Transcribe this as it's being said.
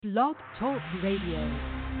Blog Talk Radio.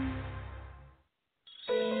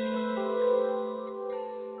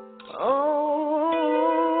 Oh,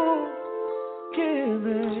 give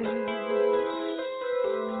it.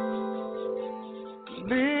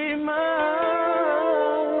 Be my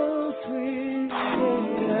sweet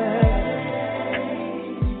lady.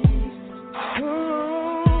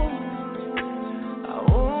 I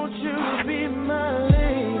want you to be my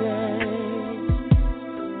lady.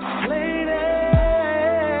 Lady.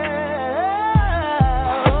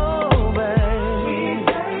 Oh, baby.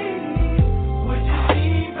 Would you be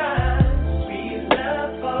my sweet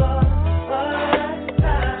love for a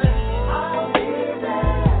lifetime? I'll be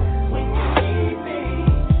there when you need me.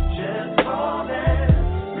 Just call and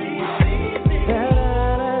receive me.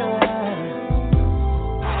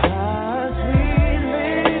 Ah, sweet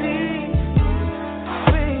lady,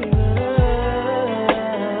 sweet love.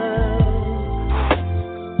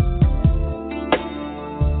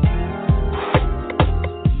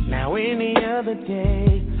 Now any other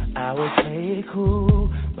day I would play it cool,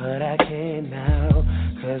 but I can't now,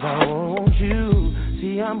 'cause I want you.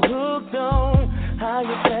 See, I'm hooked on how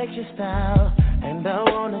you flex your style, and I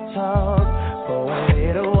wanna talk for a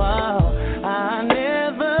little while. I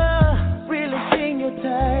never really seen your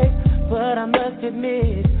type, but I must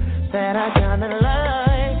admit that I kinda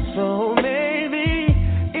like. So maybe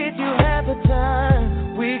if you have the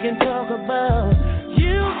time, we can talk about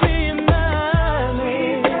you being mine.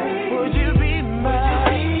 Would you be my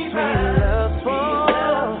sweet love for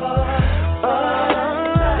a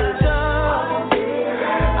lifetime?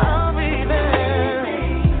 I'll be there.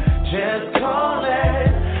 Just call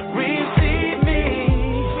and receive me.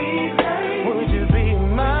 Would you be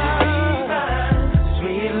my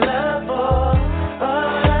sweet love for a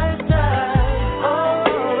lifetime? Oh,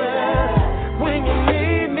 yeah. When you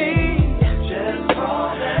need me, just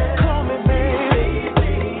call me, baby.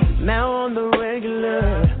 Now on the regular,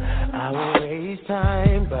 I won't waste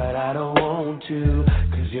time, but I don't want to,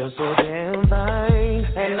 'cause you're so damn fine.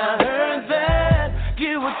 And I heard that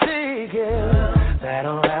you were taken. That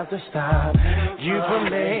don't have to stop you from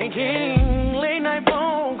making late night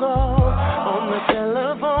phone calls on the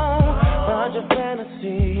telephone about your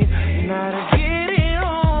fantasy. Now to get it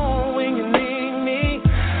on when you need me,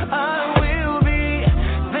 I will be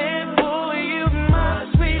there for you, my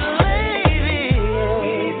sweet lady.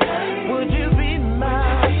 Would you be my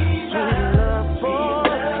sweet love for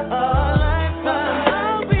a lifetime?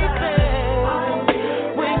 I'll be there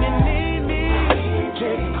when you need me.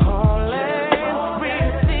 Just call and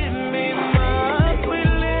receive me, my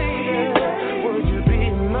sweet lady. Would you be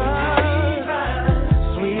my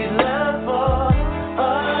sweet love for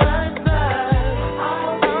a lifetime?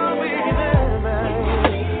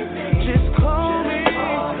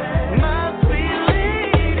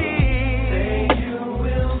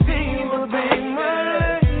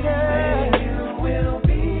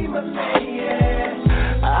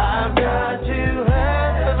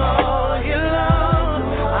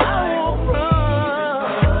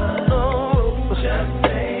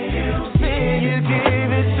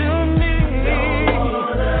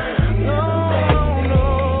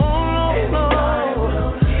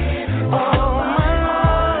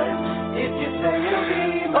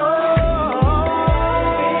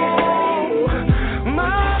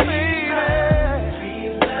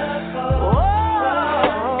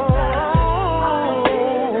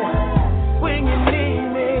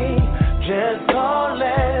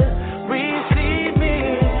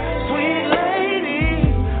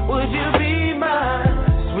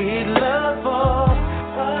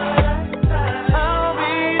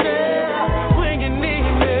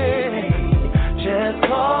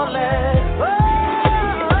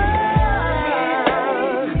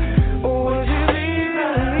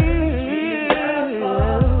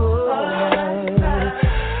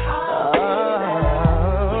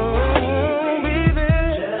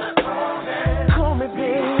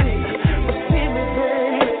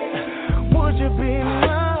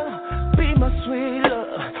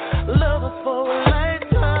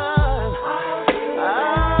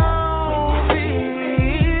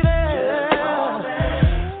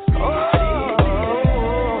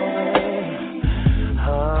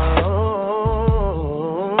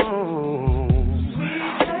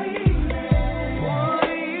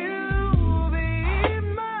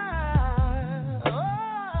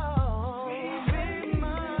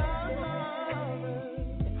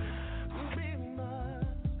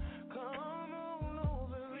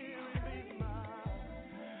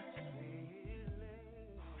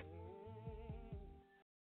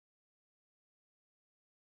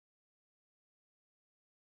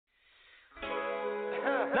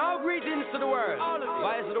 Now greetings to the world.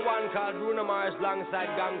 Why is the one called Bruno Mars alongside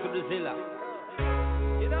Gang to the Zilla?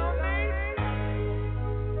 You know what I mean?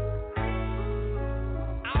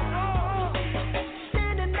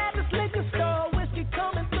 Standing at this liquor store, whiskey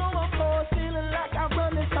coming through my pores, feeling like I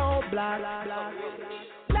run this whole block.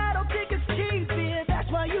 Lotto tickets cheap, yeah, that's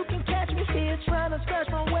why you can catch me here, trying to scratch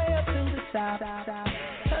my way up to the top.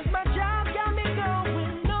 Cause my job got me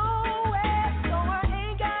going nowhere, so I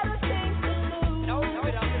ain't got a thing to lose.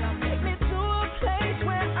 Take me to a place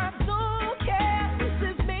where I don't care. This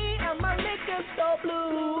is me and my liquor store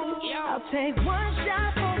blues. I'll take one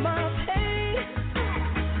shot for my pain,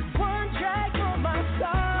 one drag for my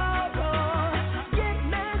sorrow. Get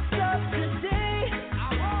messed up today,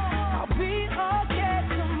 I'll be okay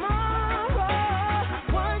tomorrow.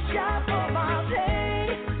 One shot for my pain,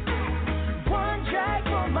 one drag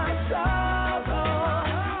for my sorrow.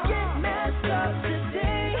 Get messed up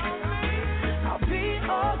today, I'll be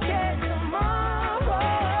okay tomorrow.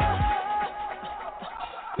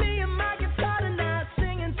 Me and my guitar tonight,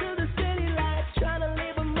 singing to the city lights, trying to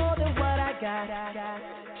live with more than what I got. Cause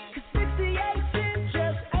 68 cents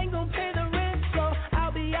just ain't gon' pay the rent, so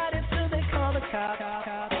I'll be out until they call the cops.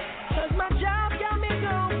 Cause my job got me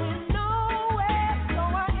going nowhere, so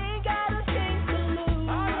I ain't got a thing to lose.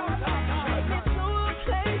 Take me to a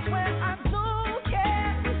place where I don't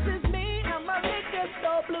care. This is me and my liquor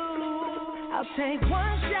store blues. I'll take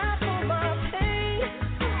one shot for my pain,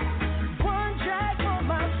 one drag for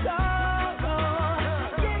my sorrow.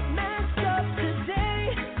 Get messed up today,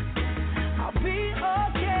 I'll be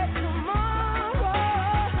okay tomorrow.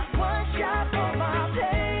 One shot for my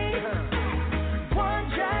pain, one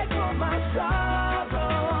drag for my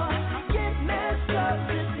sorrow. Get messed up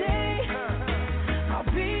today, I'll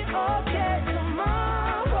be okay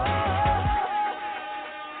tomorrow.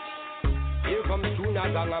 Here comes Tuna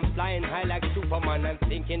Gang, I'm flying high like Superman. I'm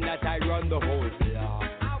thinking that I run the whole block.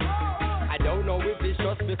 I don't know if it's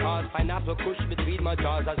just because pineapple kush between my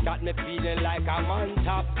jaws has got me feeling like I'm on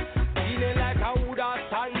top. Feeling like I woulda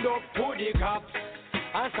stand up to the cops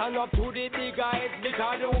and stand up to the big guys,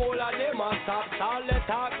 because the whole of them a stop. All the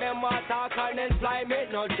talk, them a talk, and then fly me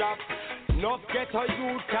no drop. Enough ghetto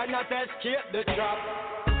youth cannot escape the trap.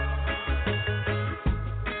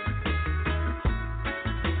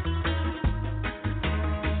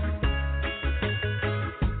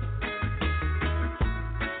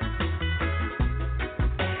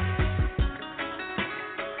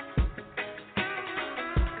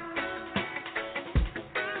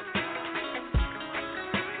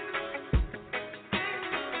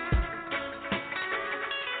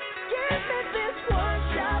 Give me this one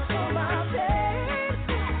shot for my pain,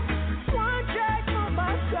 one drag for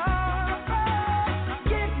my sorrow.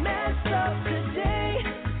 Get messed up today,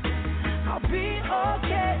 I'll be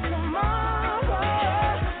okay tomorrow.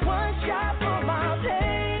 One shot for my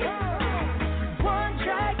pain, one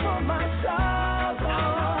drag for my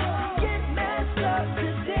sorrow. Get messed up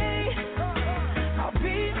today, I'll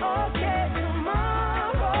be okay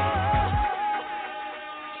tomorrow.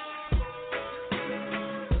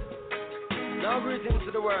 Now greetings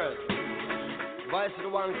to the world. Voice of the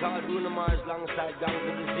one called Bruno Mars alongside Gang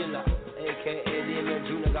to the Zilla, a.k.a. the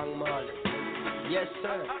Junior Gang Marley. Yes,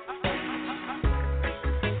 sir.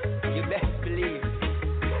 You best believe.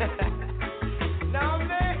 Now,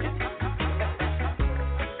 man.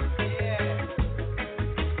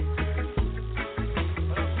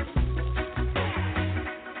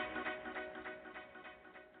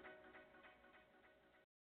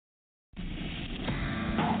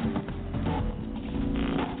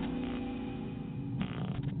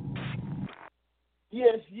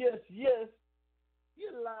 Yeah. Yes.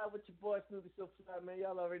 You're live with your boy Snoopy SoFly, man.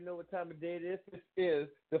 Y'all already know what time of day it is. This is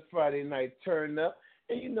the Friday Night Turn Up.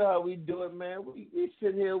 And you know how we do it, man. We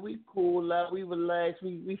sit here, we cool out, we relax,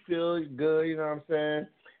 we feel good, you know what I'm saying?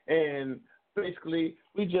 And basically,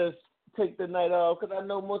 we just take the night off, because I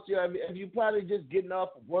know most of y'all, if you probably just getting off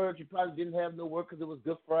of work, you probably didn't have no work because it was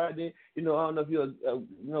Good Friday. You know, I don't know if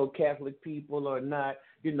you're Catholic people or not,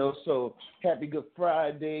 you know, so happy Good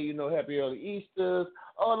Friday, you know, happy early Easters,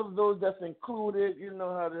 all of those that's included, you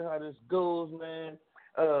know how this goes, man.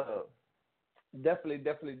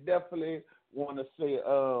 Definitely want to say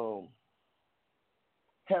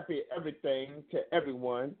happy everything to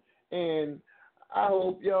everyone, and I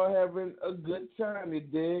hope y'all having a good time, you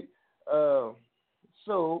dig?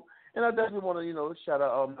 And I definitely want to, you know, shout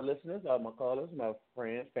out all my listeners, all my callers, my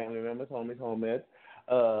friends, family members, homies, homies,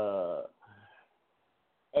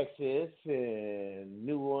 exes and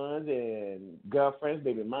new ones and girlfriends,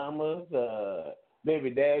 baby mamas, baby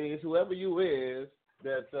daddies, whoever you is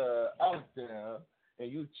that's out there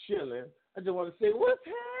and you chilling. I just want to say, what's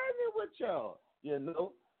happening with y'all? You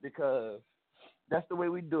know, because that's the way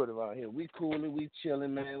we do it around here. We cooling, we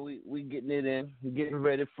chilling, man. We getting it in, getting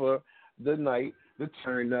ready for the night, the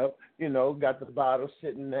turn up. You know, got the bottle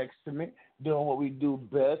sitting next to me, doing what we do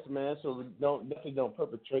best, man. So we definitely don't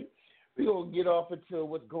perpetrate. We gonna get off into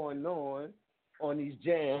what's going on these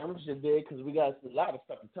jams today, because we got a lot of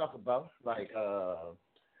stuff to talk about, like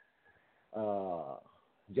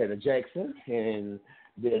Janet Jackson and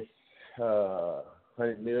this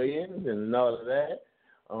 100 million and all of that.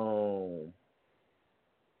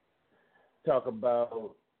 Talk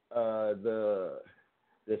about the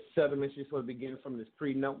settlement she's supposed to be getting from this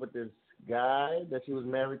prenup with this guy that she was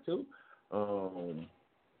married to.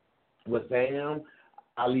 With Sam,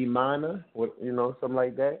 Ali Mana, something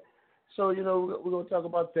like that. So, we're going to talk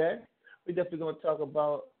about that. We're definitely going to talk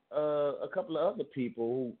about a couple of other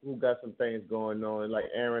people who got some things going on, like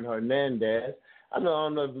Aaron Hernandez. I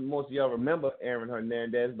don't know if most of y'all remember Aaron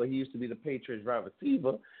Hernandez, but he used to be the Patriots wide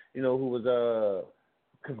receiver, who was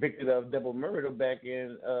convicted of double murder back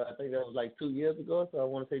in, I think that was like 2 years ago, so I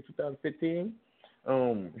want to say 2015.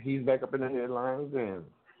 He's back up in the headlines, and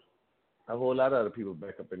a whole lot of other people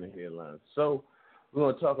back up in the headlines. So we're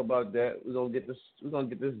gonna talk about that. We're gonna get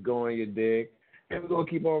this going, you dig? And we're gonna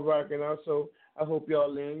keep on rocking out. So I hope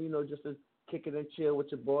y'all in, just to kick it and chill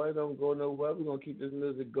with your boy. Don't go nowhere. We're gonna keep this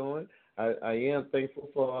music going. I am thankful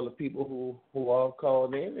for all the people who all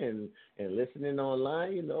called in and listening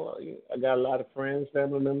online. I got a lot of friends,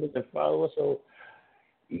 family members, and followers. So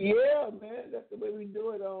yeah, man, that's the way we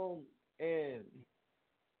do it. And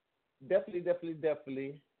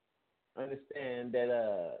definitely understand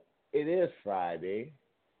that it is Friday,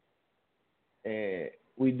 and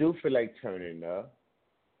we do feel like turning up.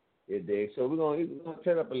 So we're gonna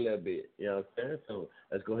turn up a little bit. You know what I'm saying? So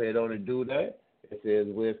let's go ahead on and do that. It says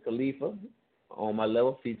Wiz Khalifa on my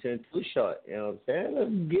level featuring Too Short. You know what I'm saying?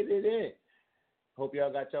 Let's get it in. Hope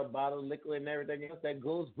y'all got your bottle, liquor, and everything else that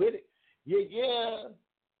goes with it. Yeah.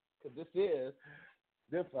 Because this is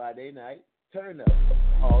the Friday night turn up.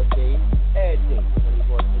 All day, every day.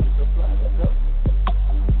 24 Snoopy SoFly. Let's go.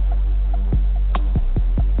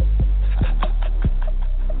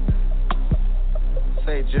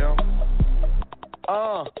 Say, Jill.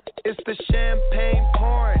 It's the champagne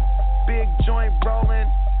pouring, big joint rolling,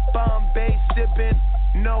 Bombay sipping,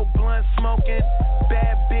 no blunt smoking,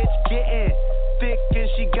 bad bitch getting thick and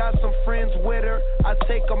she got some friends with her. I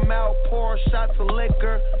take them out, pour shots of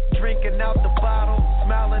liquor, drinking out the bottle,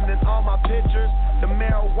 smiling in all my pictures. The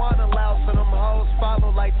marijuana loud, so them hoes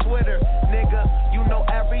follow like Twitter. Nigga, you know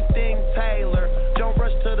everything, Taylor. Don't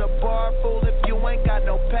rush to the bar, fool, if you ain't got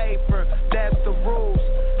no paper. That's the rules.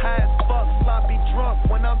 High as fuck, sloppy drunk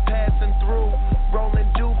when I'm passing through. Rolling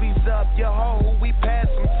doobies up, your hoe who we pass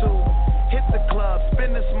them to. Hit the club,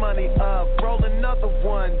 spend this money up. Roll another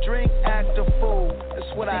one, drink, act a fool. That's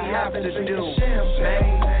what I have to do.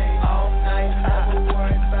 Champagne all night, never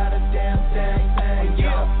worry about a damn thing.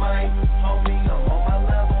 Yeah, Mike, homie, I'm on my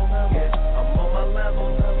level. Yeah, I'm on my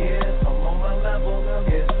level. Yeah, I'm on my level.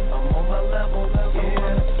 Yeah, I'm on my level.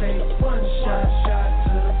 Yeah, take one shot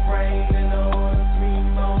to the brain and on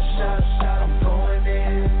 3 more shots. I'm going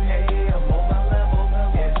in. Hey, I'm on my level.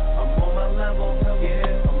 Yeah, I'm on my level.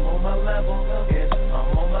 Yeah, I'm on my level. Yeah,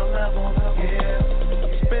 I'm on my level. Yeah.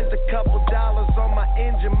 Spent a couple dollars on my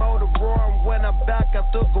engine motor roaring when I back out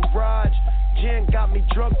the garage. Gin got me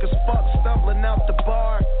drunk as fuck, stumbling out the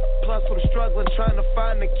bar. Plus I'm struggling trying to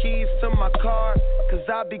find the keys to my car, cause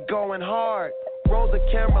I be going hard. Roll the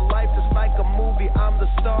camera, life is like a movie, I'm the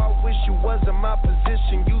star. Wish you was in my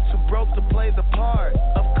position, you too broke to play the part.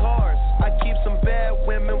 Of course, I keep some bad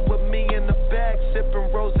women with me in the bag,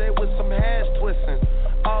 sipping rosé with some hash twisting.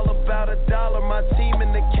 All about $1, my team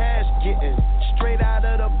in the cash getting. Straight out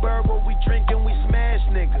of the burger, we drinking, we smash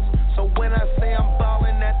niggas. So when I say I'm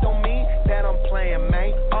ballin', that don't mean that I'm playing,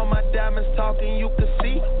 man. All my diamonds talking, you can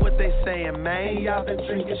see what they saying, man. Hey, y'all been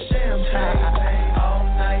drinking champagne all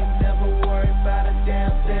night, never worry about a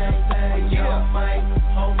damn thing. Yeah, Mike,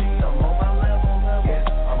 homie, I'm on my level. Yeah,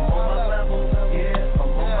 I'm on my level. Yeah, I'm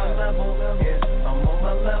on my level. Yeah, I'm on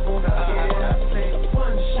my level. Yeah, I take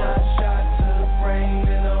one shot to the brain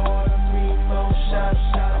and order 3 more shots.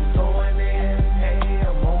 I'm going in. Hey,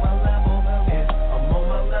 I'm on my level. Yeah, I'm on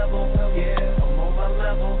my level. Yeah, I'm on my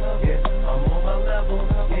level. Yeah, I'm on my level.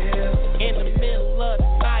 Yeah. In the middle of the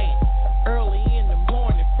night, early in the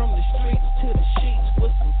morning, from the streets to the sheets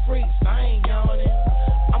with some freaks. I ain't yawning,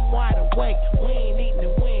 I'm wide awake. We ain't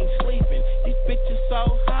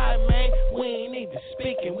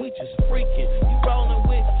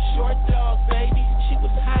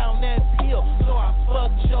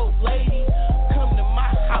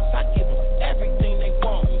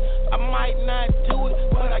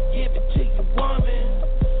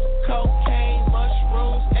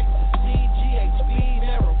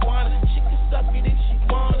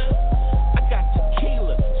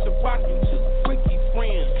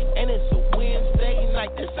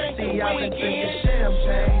See, I've been drinking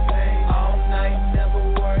champagne all night, never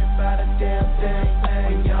worried about a damn thing.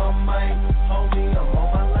 When y'all might hold me, I'm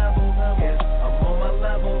on my level. Yeah, I'm on my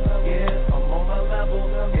level. Yeah, I'm on my level.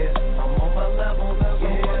 Yeah, I'm on my level.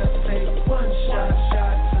 Yeah, take one shot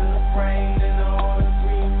to the brain and all the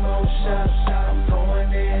 3 more shots. I'm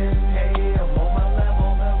going in. Hey, I'm on my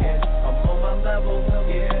level. Yeah, I'm on my level.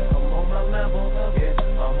 Yeah, I'm on my level. Yeah,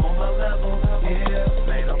 I'm on my level. Yeah,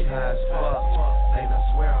 man, I'm high as fuck. Man, I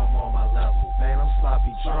swear I'm on my level. Man, I'm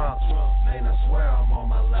sloppy drunk. Man, I swear I'm on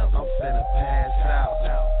my level. I'm finna pass out.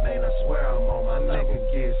 Man, I swear I'm on my nigga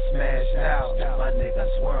get smashed out. My nigga, I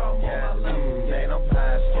swear I'm on my level. Man, I'm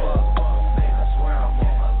high as fuck. Man, I swear I'm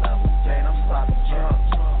on my level. Man, I'm sloppy drunk.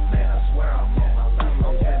 Man, I swear I'm on my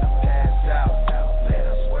level. I'm finna pass out. Man,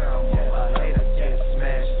 I swear I'm on my hater get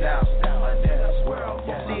smashed out. My nigga, I swear I'm on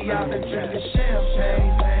my level. See, I've been drinking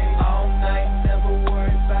champagne all night, never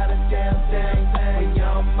worried about a damn thing. When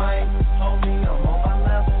y'all might hold me, I'm on my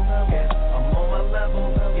level. Yeah, I'm on my level.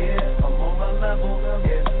 Yeah, I'm on my level.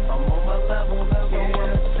 Yeah, I'm on my level.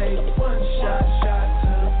 Yeah, take one shot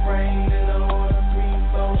to the brain and all the 3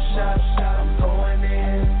 more shots. I'm going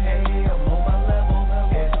in. Hey, I'm on my level.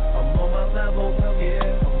 Yeah, I'm on my level.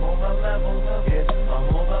 Yeah, I'm on my level. Yeah,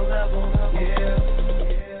 I'm on my level. Yeah.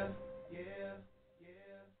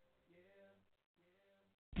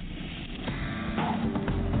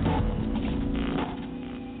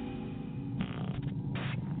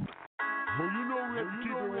 Well, you know we have to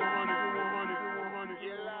keep it 100.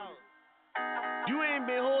 Get loud. You ain't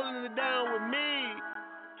been holding it down with me.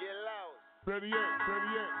 Get loud. Better yet.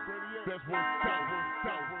 That's what's up.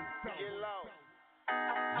 Get loud.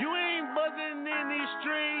 You ain't buzzing in these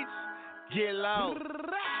streets. Get loud.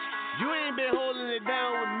 You ain't been holding it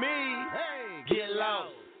down with me. Hey, get loud.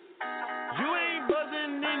 You ain't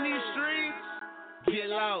buzzing in these streets. Get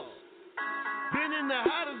loud. Been in the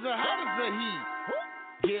hottest of heat.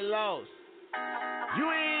 Get lost. You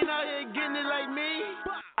ain't out here getting it like me.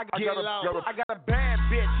 I got a bad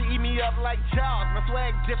bitch, she eat me up like Jaws. My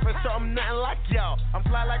swag different, so I'm nothing like y'all. I'm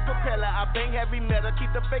fly like propeller, I bang heavy metal, keep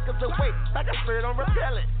the fakers away like a spirit on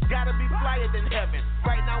repellent. Gotta be flyer than heaven.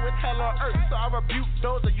 Right now it's hell on earth, so I rebuke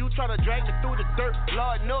those of you try to drag me through the dirt.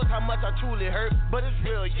 Lord knows how much I truly hurt, but it's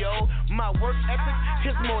real, yo. My work ethic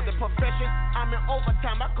is more than profession. I'm in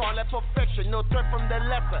overtime, I call that perfection. No threat from the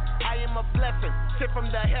lesser, I am a blessing. Sent from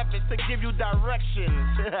the heavens to give you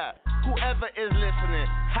directions. Whoever is listening,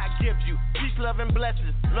 I give you peace, love, and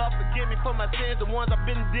blessings. Lord, forgive me for my sins, the ones I've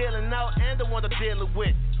been dealing out and the ones I'm dealing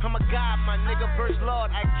with. I'm a God, my nigga, verse Lord,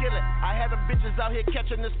 I kill it. I had them bitches out here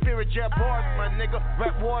catching the spirit, jet bars, my nigga.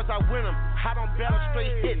 Rap wars, I win them. I don't battle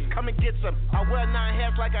straight hits, come and get some. I wear 9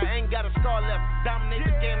 hats like I ain't got a scar left. Dominate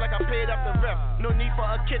the game like I paid up the ref. No need for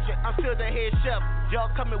a kitchen, I'm still the head chef. Y'all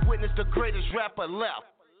come and witness the greatest rapper left.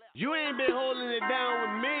 You ain't been holding it down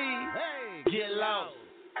with me. Hey, get lost.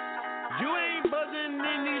 You ain't buzzing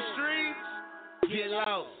in these streets. Get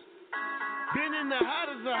lost. Been in the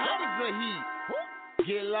hottest of heat.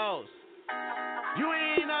 Get lost. You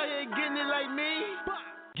ain't out here getting it like me.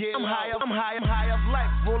 I'm high off life,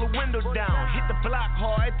 roll the window down, hit the block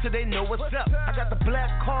hard till they know what's up. I got the black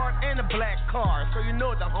card and the black car, so you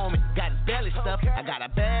know the homie got his belly stuffed. I got a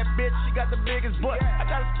bad bitch, she got the biggest butt. I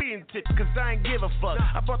got a speeding ticket, cause I ain't give a fuck.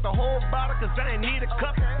 I bought the whole bottle, cause I ain't need a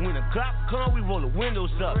cup. When the cop come, we roll the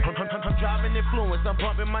windows up. I'm driving influence, I'm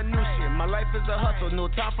bumping my new shit. My life is a hustle, no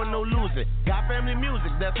time for no losing. Got family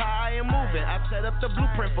music, that's how I am moving. I set up the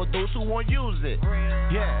blueprint for those who won't use it.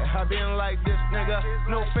 Yeah, I been like this, nigga,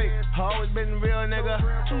 no fake, always been real, nigga.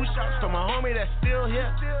 2 shots for my homie that's still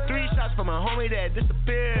here. 3 shots for my homie that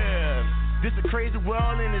disappeared. This a crazy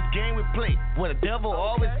world in this game we play, where the devil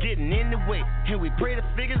always getting in the way. And we pray the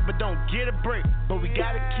figures but don't get a break. But we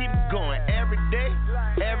gotta keep going every day.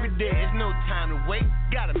 There's no time to wait.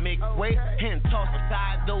 Gotta make way and toss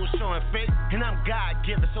aside those showing fake. And I'm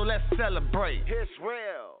God-given, so let's celebrate. It's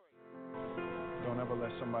real. Don't ever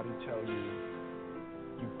let somebody tell you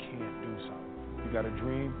you can't do something. You got a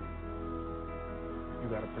dream, you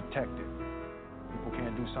got to protect it. People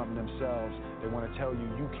can't do something themselves. They want to tell you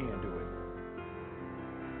you can't do it.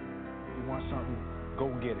 You want something, go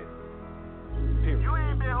get it. Period. You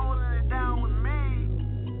ain't been holding it down with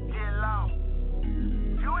me. Get loud.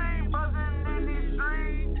 You ain't buzzing in these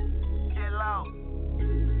streets. Get loud.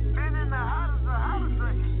 Been in the hottest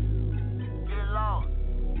of heat. Get loud.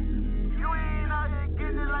 You ain't out here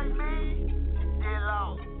getting it like me. Get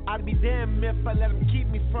loud. I'd be damned if I let them keep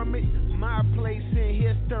me from dormant. My place in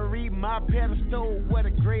history, my pedestal, what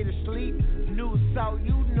a greater sleep. New South,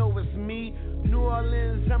 you know it's me. New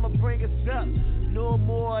Orleans, I'ma bring us up. No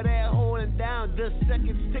more of that holding down. The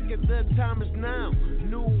second ticket, the time is now.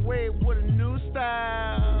 New wave with a new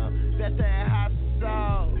style. That's that hot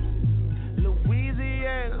sauce.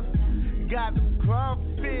 Louisiana, got them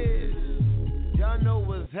crawfish. Y'all know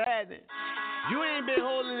what's happening. You ain't been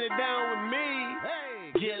holding it down with me.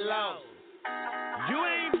 Hey, get lost. You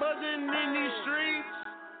ain't buzzing in these streets.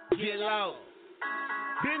 Get lost.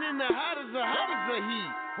 Been in the hottest of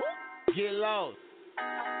heat. Get lost.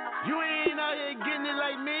 You ain't out here getting it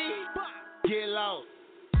like me. Get lost.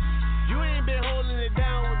 You ain't been holding it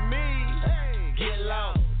down with me. Hey, get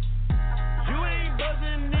lost. You ain't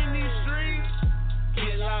buzzing in these streets.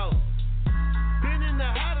 Get lost. Been in the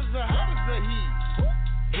hottest of heat.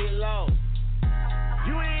 Get lost.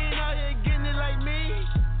 You ain't out here getting it like me.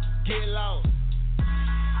 Get lost.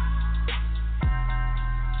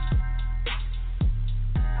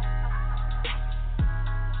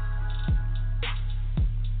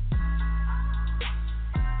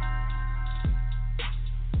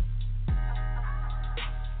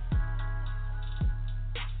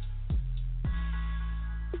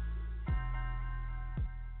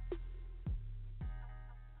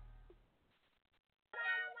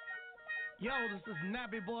 Yo, this is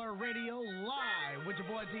Nappy Boy Radio live with your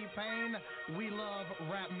boy T-Pain. We love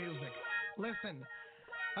rap music. Listen,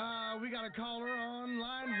 we got a caller on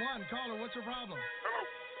line 1. Caller, what's your problem? Hello.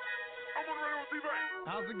 I'm on the radio with T-Pain.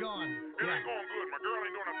 How's it going? It ain't going good. My girl ain't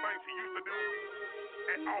doing the things she used to do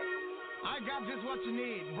at all. I got just what you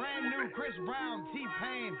need. Brand new Chris Brown,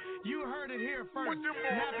 T-Pain. You heard it here first.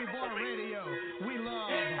 Nappy Boy Radio. We love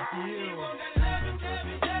you.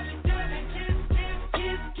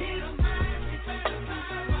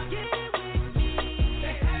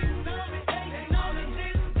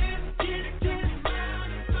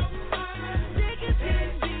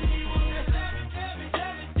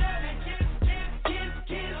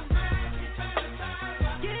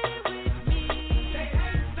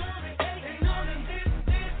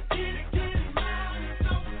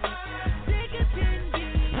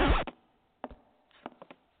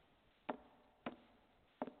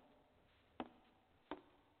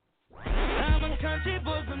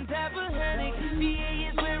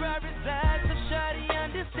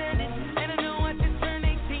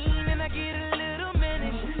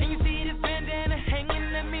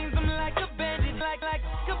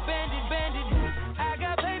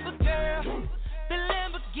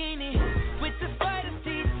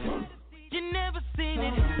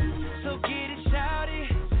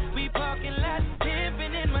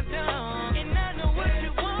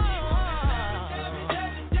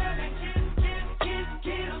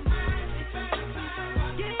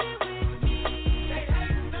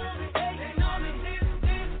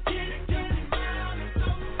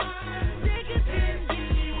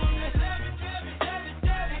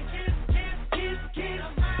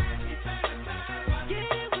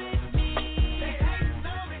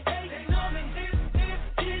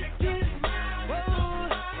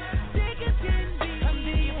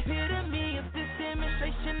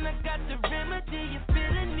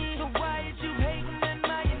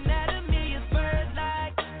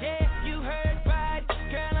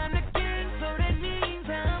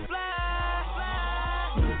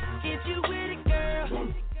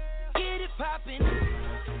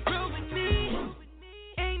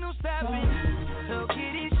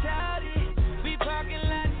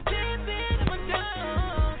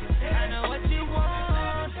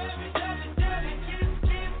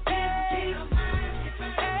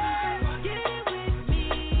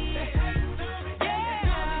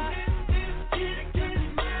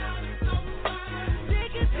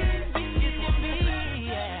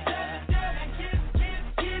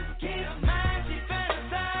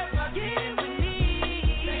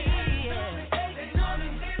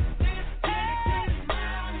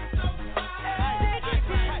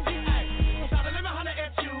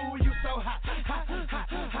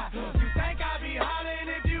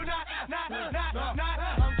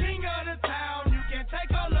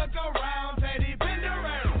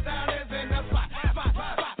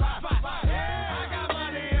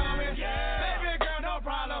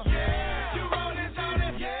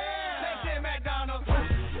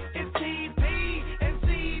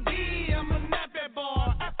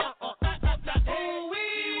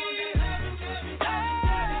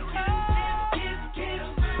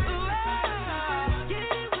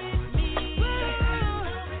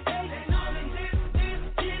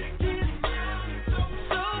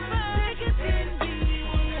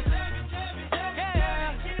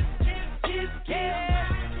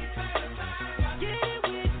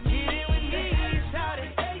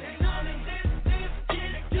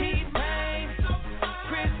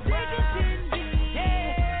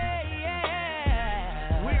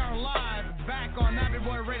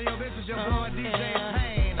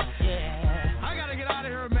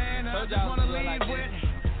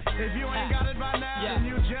 If you ain't got it by now, then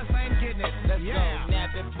you just ain't getting it. Let's go,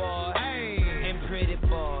 nappy boy. Hey. And pretty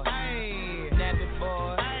boy. Hey. Nappy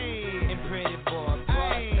boy. Hey. And pretty boy.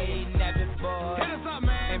 Boy, say nappy boy. Hit us up,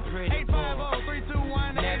 man. And pretty boy.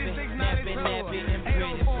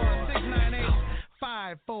 850-321-8692.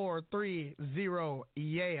 804-698-5430.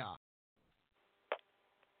 Yeah.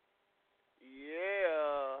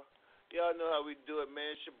 Yeah. Y'all know how we do it,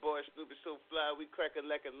 man. It's your boy Snoopy SoFly. We crack a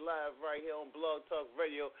like live right here on Blog Talk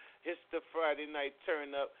Radio. It's the Friday Night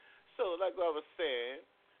Turn Up. So, like I was saying,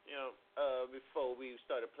 before we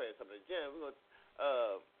started playing some of the jam, we're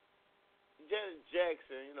gonna Janet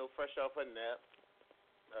Jackson, fresh off her nap.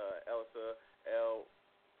 Elsa L.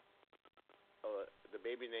 The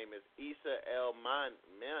baby name is Issa L. Mana,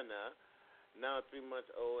 now 3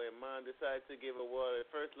 months old, and Mom decided to give a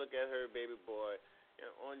first look at her baby boy.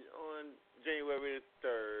 On January the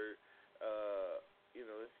 3rd,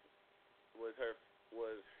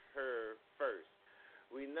 was her first.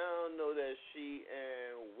 We now know that she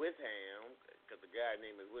and Witham, because the guy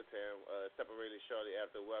name is Witham, separated shortly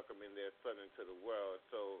after welcoming their son into the world.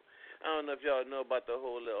 So I don't know if y'all know about the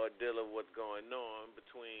whole ordeal of what's going on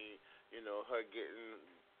between, her getting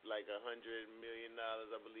like $100 million,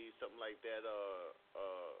 I believe, something like that,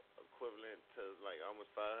 equivalent to like almost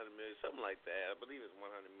 $500 million, something like that. I believe it's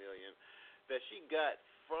 $100 million that she got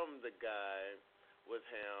from the guy with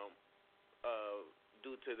him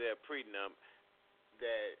due to their prenup.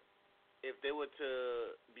 That if they were to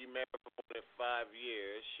be married for more than 5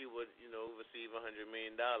 years, she would, receive $100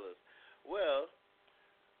 million. Well,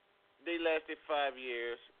 they lasted 5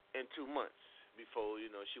 years and 2 months before,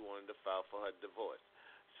 she wanted to file for her divorce.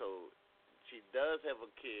 So she does have a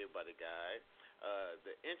kid by the guy.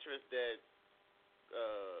 The interest that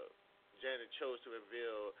Janet chose to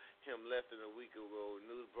reveal him less than a week ago,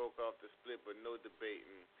 news broke off the split, but no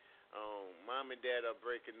debating. Mom and Dad are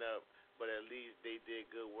breaking up, but at least they did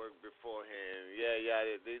good work beforehand. Yeah,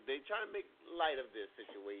 they try to make light of this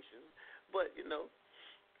situation, but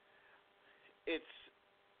it's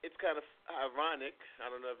kind of ironic. I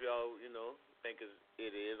don't know if y'all think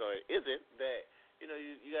it is or it isn't that.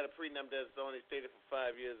 You got a prenup that's only stated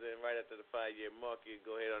for 5 years, and right after the 5-year mark, you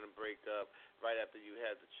go ahead on and break up. Right after you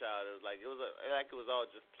had the child, it was like it was all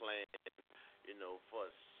just planned, for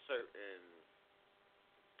a certain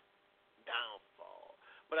downfall.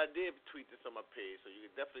 But I did tweet this on my page, so you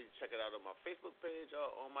can definitely check it out on my Facebook page or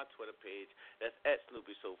on my Twitter page. That's at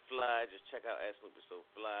Snoopy SoFly. Just check out at Snoopy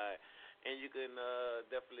SoFly, and you can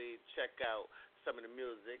definitely check out some of the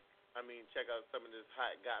music. Check out some of this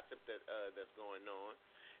hot gossip that's going on.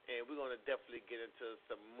 And we're going to definitely get into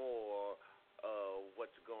some more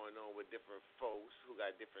what's going on with different folks who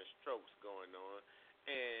got different strokes going on.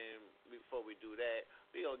 And before we do that,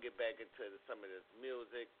 we're going to get back into some of this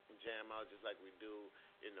music, jam out just like we do.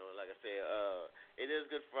 Like I said, it is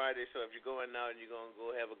Good Friday, so if you're going out and you're going to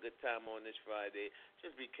go have a good time on this Friday,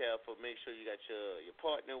 just be careful. Make sure you got your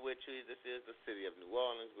partner with you. This is the city of New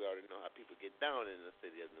Orleans. We already know how people get down in the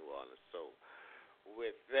city of New Orleans. So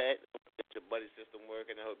with that, get your buddy system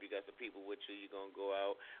working. I hope you got some people with you. You're going to go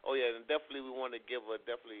out. Oh, yeah, and definitely we want to give a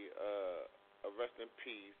rest in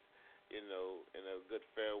peace, and a good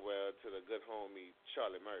farewell to the good homie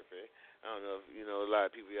Charlie Murphy. I don't know if a lot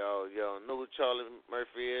of people y'all know who Charlie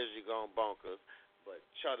Murphy is. You're going bonkers, but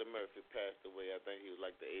Charlie Murphy passed away. I think he was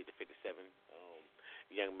like the age of 57.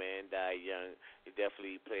 Young man died young. He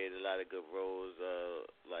definitely played a lot of good roles,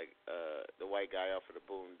 like the white guy off of the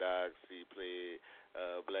Boondocks. He played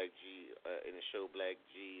Black G in the show Black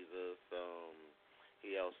Jesus.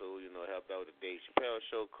 He also, helped out with the Dave Chappelle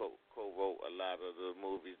show. Co-wrote a lot of the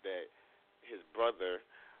movies that his brother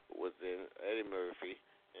was in, Eddie Murphy,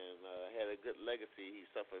 and had a good legacy. He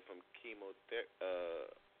suffered from chemotherapy.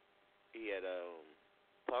 He had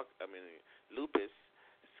lupus,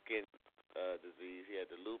 skin disease. He had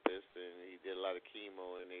the lupus, and he did a lot of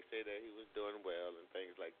chemo. And they say that he was doing well and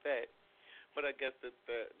things like that. But I guess the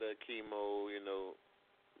chemo,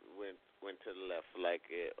 went to the left like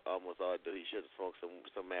it almost all do. He should have smoked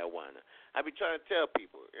some marijuana. I be trying to tell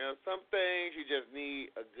people, some things you just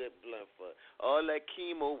need a good blunt for. All that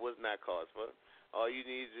chemo was not cause for. All you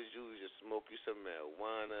need is just smoke you some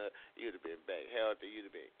marijuana. You'd have been back healthy. You'd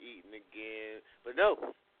have been eating again. But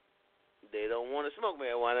no, they don't want to smoke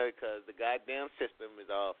marijuana because the goddamn system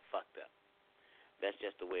is all fucked up. That's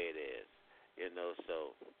just the way it is,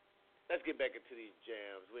 so. Let's get back into these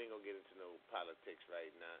jams. We ain't going to get into no politics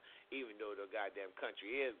right now, even though the goddamn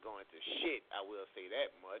country is going to shit. I will say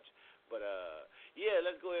that much. But, yeah,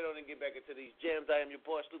 let's go ahead on and get back into these jams. I am your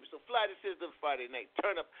boy, Snoopy SoFly. This is the Friday Night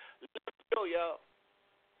Turn Up. Let's go, y'all.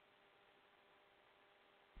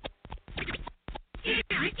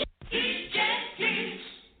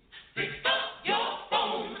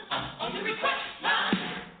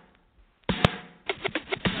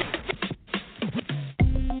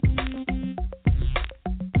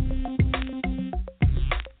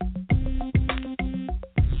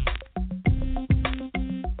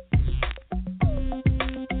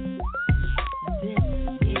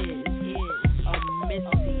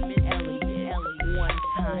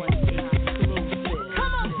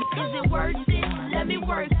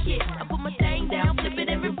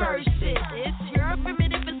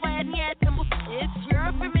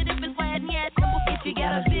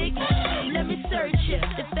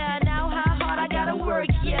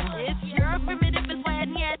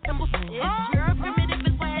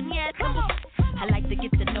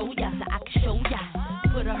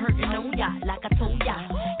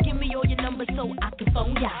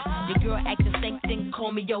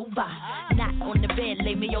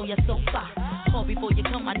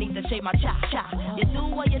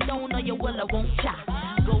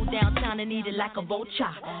 Like a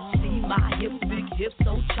vulture. See my hips, big hips,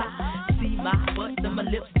 so chai. See my butt, and my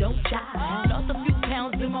lips don't chai. Lost a few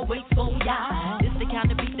pounds in my waist, so yeah. This the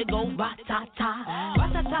kind of beat that go ra-ta-ta.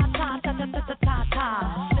 Ra-ta-ta-ta-ta-ta-ta-ta-ta.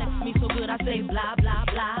 Sex me so good I say blah, blah,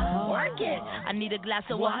 blah. Work it, I need a glass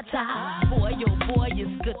of water. Boy, yo, boy,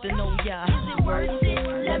 it's good to know ya. Is it worth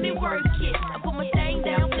it? Let me work it. I put my thing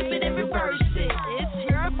down, flip it and reverse it.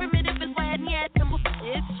 It's your primitive, it's why I need to move.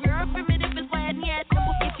 It's your primitive, it's why I need to move.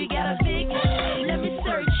 If you got a big, let me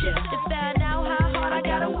search it to find out how hard I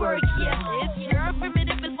gotta work. Yeah, it's your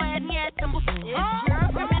primitive, it's why I need to move. It's your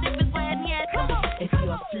primitive, it's why I need to move. If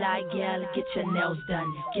you're a fly gal, get your nails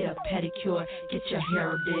done, get a pedicure, get your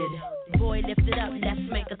hair did. Boy, lift it up, let's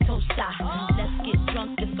make a toast. Let's get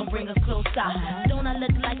drunk, it's gonna bring us closer. Don't I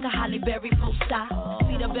look like a Holly Berry poster?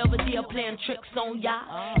 See the Belvedere playing tricks on ya.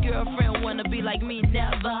 Girlfriend wanna be like me,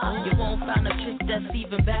 never. You won't find a chick that's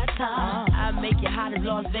even better. I make you hot as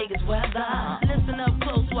Las Vegas weather. Listen up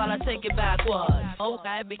close while I take it backwards.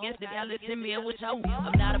 Okay, begins to listen me what you want.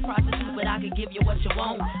 I'm not a prostitute, but I can give you what you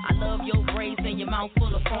want. I love your braids and your mouth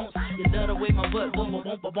full of phones. You love the way my butt boom, boom,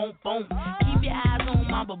 boom, boom, boom. Keep your eyes on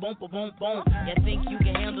my boom, boom, boom, boom. You think you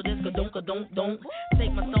can handle this? Don't.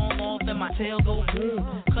 Take my song off and my tail go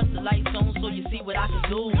boom. Cut the lights on so you see what I can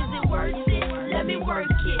do. Is it worth it? Let me work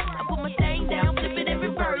it. I put my thing down, flip it and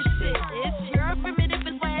reverse it. It's your primitive,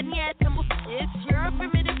 it's why I need to move. It's your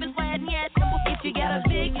primitive, it's why I need to move. If you got a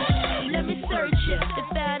big, let me search it to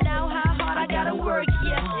find out how hard I gotta work.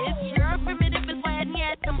 Yeah, it's your primitive, it's why I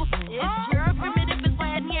need to move. It's your primitive, it's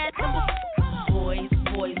why I need to move.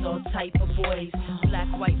 Boys, all type of boys. Black,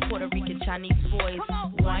 white, Puerto Rican, Chinese boys.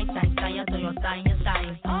 Wine, tanya, toyo, tanya.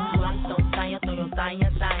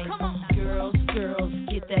 Girls,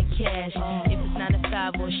 get that cash. If it's 9 to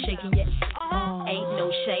 5 or shaking your ain't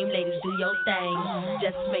no shame, ladies, do your thing.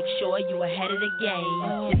 Just make sure you ahead of the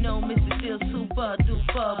game. You know, Mr. Still super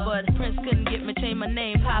duper, but Prince couldn't get me change my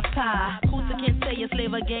name, Papa. Hooter can say a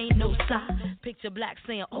slave again, no sir. Picture black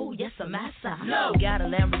saying, oh yes, I'm massa. No. Got a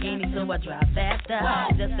Lamborghini, so I drive faster.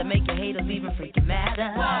 Just to make your haters even freaking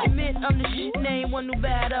matter. Admit I'm the shit name, one new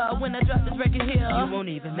batter. When I drop this record here, you won't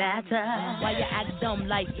even matter. Why you act dumb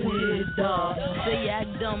like duh? Say you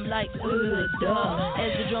act dumb like duh.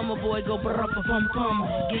 As the drummer boy go brr-pum-pum.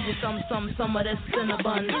 Give you some of that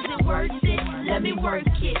cinnabon. Is it worth it? Let me work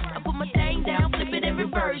it. I put my thing down, flip it and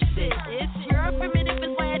reverse it. It's your primitive,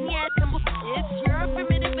 it's why I need to move. It's your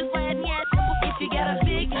primitive, it's why I need to move. If you got a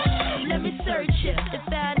big, let me search it to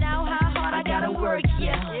find out how hard I gotta work.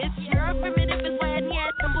 Yeah, it's your primitive, it's why I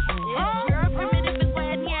need to move. It's your primitive, it's why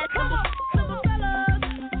I need to move. Come on, fellas.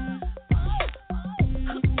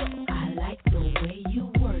 I like the way you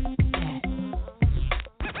work that.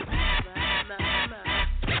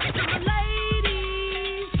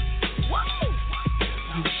 Ladies,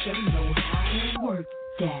 you should know how to work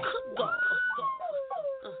that.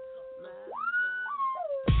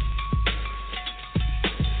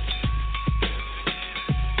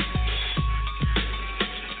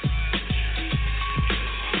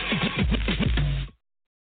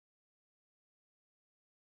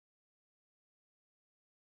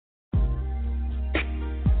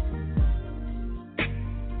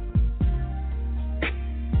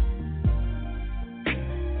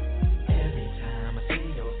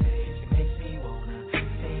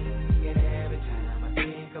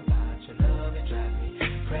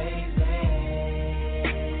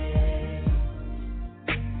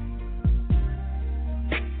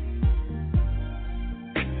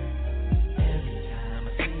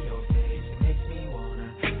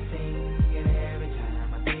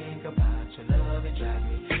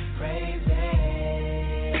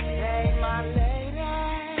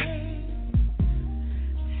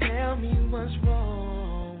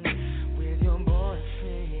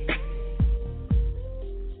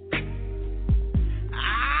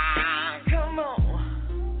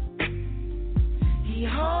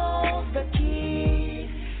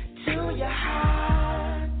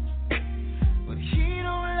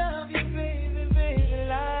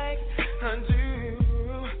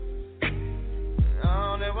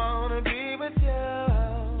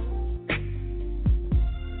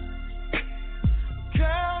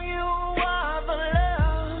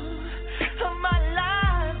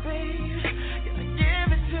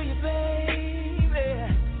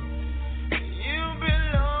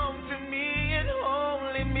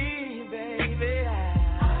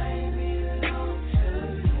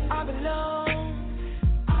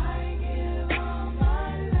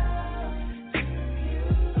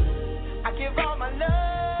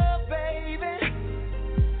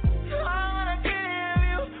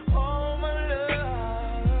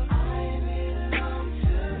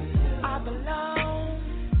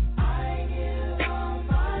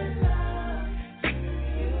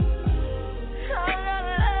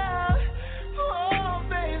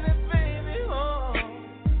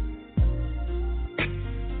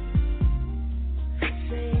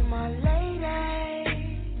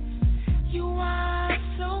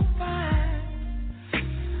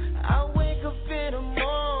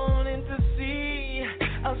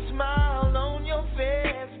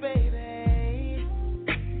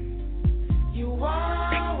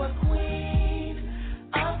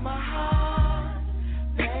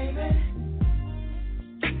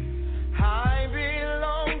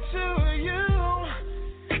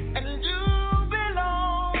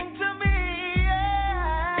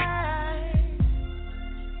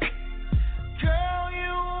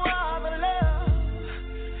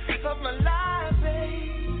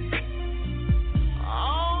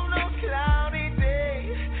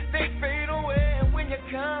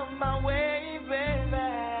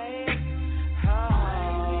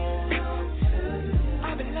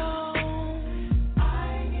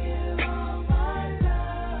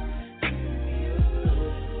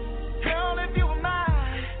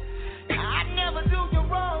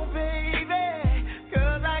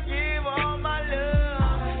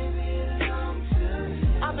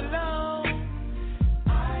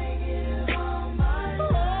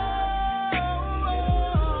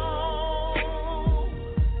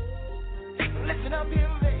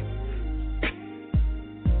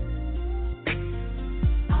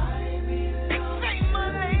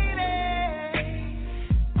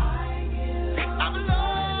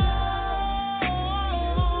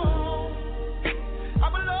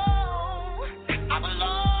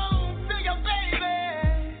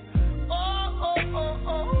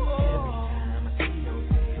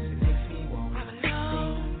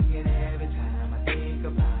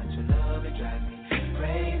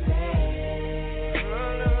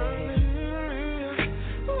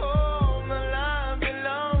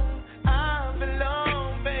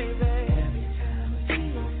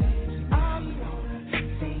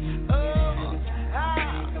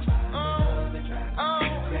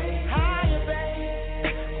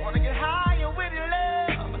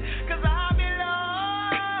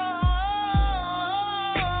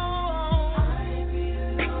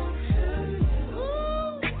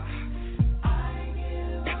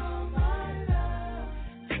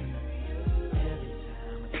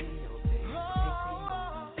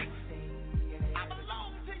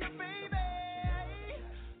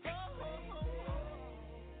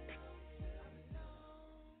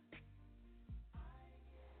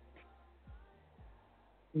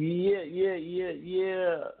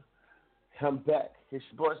 Yeah. I'm back. It's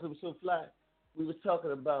your boy Snoopy SoFly. We was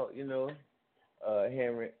talking about,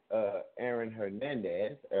 Aaron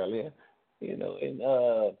Hernandez earlier, and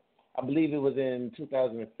I believe it was in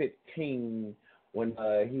 2015 when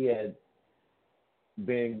he had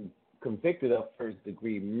been convicted of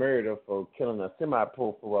first-degree murder for killing a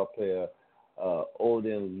semi-pro football player,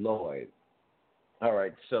 Odin Lloyd. All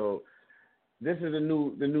right, so this is the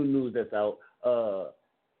new news that's out.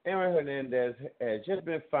 Aaron Hernandez has just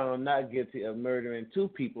been found not guilty of murdering two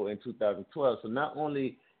people in 2012. So not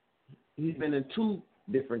only he's been in two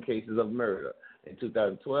different cases of murder in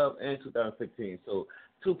 2012 and 2015. So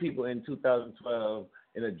two people in 2012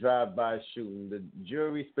 in a drive-by shooting. The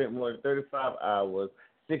jury spent more than 35 hours,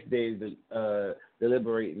 6 days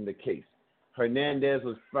deliberating the case. Hernandez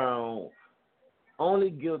was found only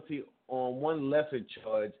guilty on one lesser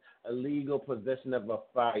charge, illegal possession of a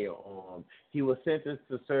firearm. He was sentenced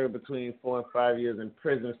to serve between 4 and 5 years in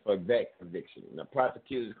prison for that conviction. The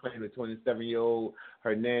prosecutors claimed the 27-year-old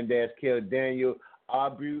Hernandez killed Daniel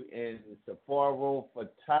Abreu and Safaro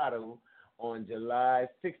Furtado on July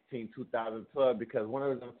 16, 2012, because one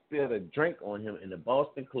of them spilled a drink on him in the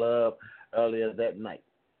Boston club earlier that night.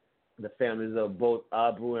 The families of both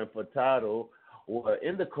Abreu and Furtado were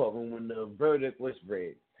in the courtroom when the verdict was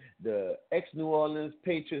read. The ex-New Orleans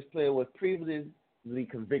Patriots player was previously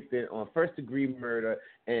convicted on first-degree murder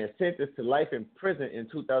and sentenced to life in prison in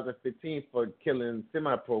 2015 for killing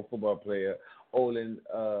semi-pro football player Olin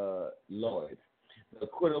Lloyd. The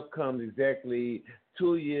acquittal comes exactly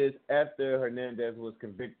 2 years after Hernandez was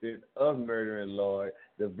convicted of murdering Lloyd.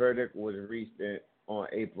 The verdict was reached on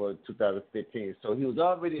April 2015. So he was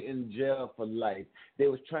already in jail for life. They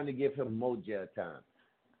was trying to give him more jail time.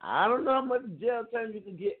 I don't know how much jail time you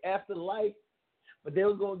can get after life, but they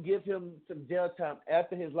were going to give him some jail time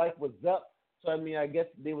after his life was up. So, I guess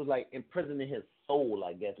they was, imprisoning his soul,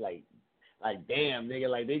 I guess. Like damn,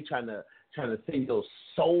 nigga, they trying to send your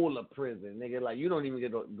soul to prison. Nigga, you don't even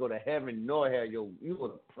get to go to heaven nor hell. You go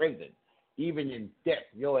to prison. Even in death,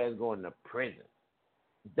 your ass going to prison.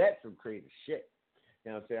 That's some crazy shit. You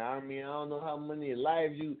know what I'm saying? I don't know how many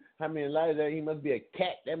lives there. He must be a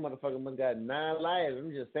cat. That motherfucker must got 9 lives.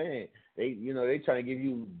 I'm just saying. They trying to give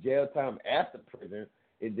you jail time after prison.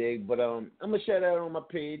 But I'm gonna share that on my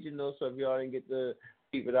page. So if y'all didn't get to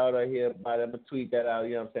keep it out here about it, I'm gonna tweet that out.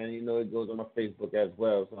 You know what I'm saying? It goes on my Facebook as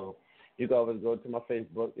well. So you can always go to my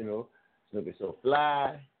Facebook. Snoopy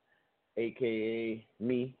SoFly, aka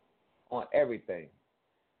me, on everything.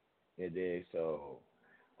 So.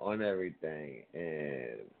 On everything.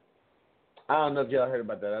 And I don't know if y'all heard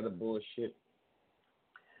about that other bullshit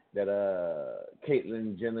that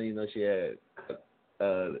Caitlyn Jenner, she had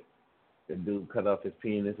the dude cut off his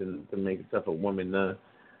penis and to make himself a woman now.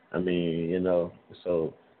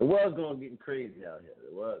 So the world's getting crazy out here.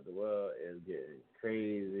 The world is getting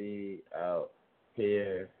crazy out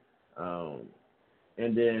here.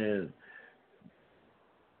 And then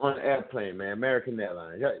on the airplane, man, American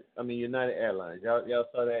Airlines. United Airlines. Y'all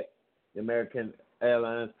saw that? The American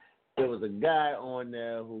Airlines. There was a guy on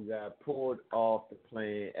there who got pulled off the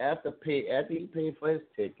plane after he paid for his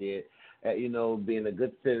ticket, being a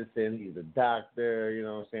good citizen. He's a doctor,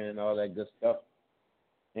 all that good stuff.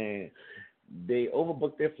 And they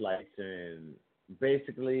overbooked their flights, and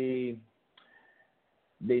basically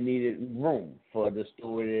they needed room for the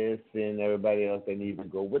stewardess and everybody else they needed to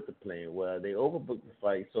go with the plane. Well, they overbooked the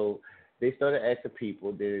flight, so they started asking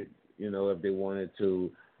people, if they wanted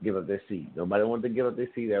to give up their seat. Nobody wanted to give up their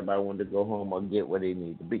seat. Everybody wanted to go home or get where they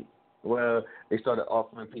need to be. Well, they started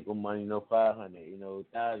offering people money, $500,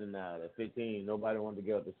 $1,000, $15. Nobody wanted to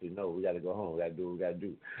give up the seat. No, we got to go home. We got to do what we got to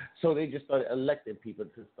do. So they just started electing people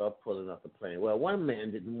to start pulling off the plane. Well, one man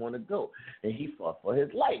didn't want to go, and he fought for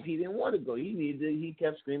his life. He didn't want to go. He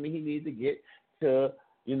kept screaming he needed to get to,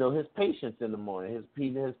 his patients in the morning. His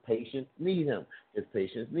patients need him.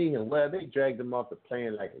 Well, they dragged him off the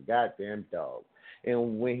plane like a goddamn dog.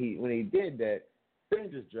 And when he did that, they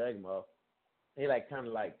didn't just drag him off. They kind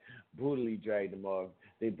of brutally dragged him off.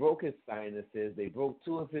 They broke his sinuses. They broke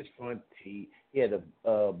 2 of his front teeth. He had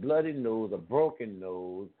a bloody nose, a broken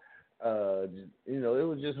nose. It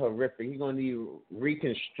was just horrific. He's gonna need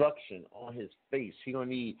reconstruction on his face. He's gonna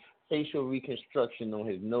need facial reconstruction on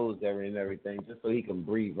his nose area and everything, just so he can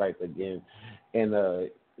breathe right again. And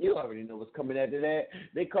you already know what's coming after that.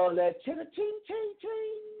 They call that ching ching ching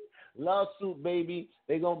ching. Lawsuit, baby.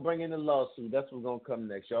 They're going to bring in a lawsuit. That's what's going to come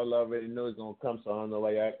next. Y'all already know it's going to come, so I don't know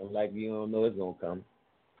why you're acting like you don't know it's going to come.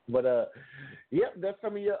 But yep, that's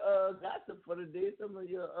some of your gossip for the day. Some of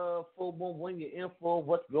your 411, your info,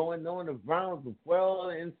 what's going on around the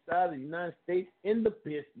world, inside the United States, in the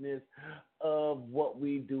business of what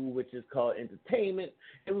we do, which is called entertainment.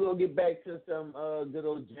 And we're gonna get back to some good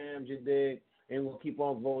old jams you dig, and we'll keep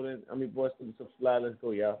on rolling. I'm your boy Snoopy SoFly. Let's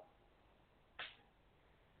go, y'all.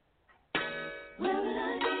 Where would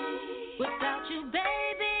I be without you,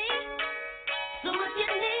 baby? So if you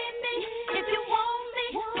need me, if you want me,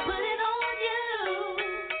 put it on you.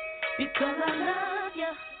 Because I love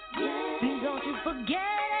you, yeah. And don't you forget,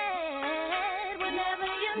 whenever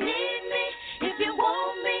you need me, if you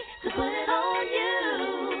want me, to put it on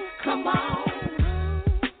you. Come on.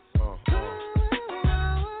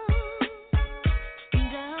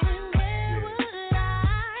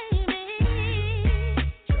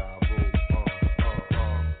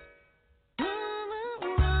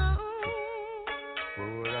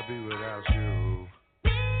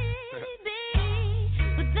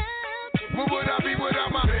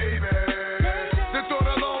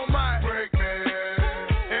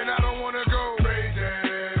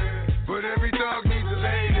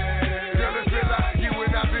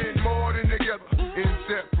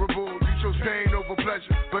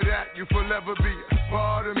 But that you forever be a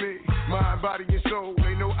part of me. Mind, body, and soul,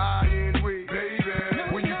 ain't no I in we.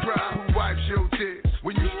 Baby, when you cry, who wipes your tears?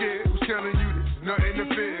 When you scared, who's telling you this? Nothing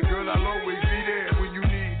to fear, girl, I'll always be there. When you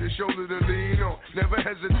need a shoulder to lean on, never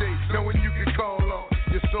hesitate, knowing you can call on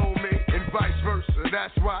your soulmate and vice versa.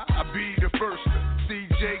 That's why I be the first to see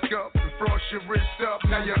Jacob and frost your wrist up.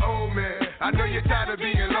 Now you're old man, I know you're tired of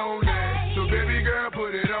being lonely. So baby girl,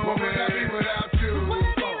 put it on. What would I be without you?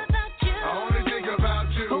 I only think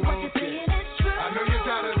about you. I know you're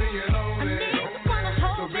tired of being lonely.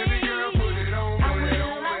 So baby girl, put it on.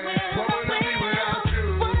 What would I be without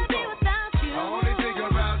you? I only think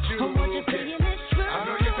about you. I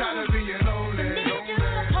know you're tired of being lonely.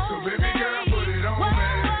 So baby girl, put it on.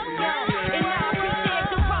 And I appreciate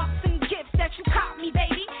the rocks and gifts that you caught me,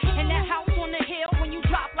 baby. And that house on the hill when you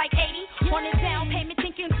drop like 80. On a down payment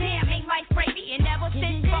thinking, damn, ain't life gravy. And ever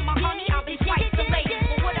since from my honey, I've been twice the lady.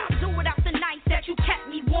 But what I do without the nights that you kept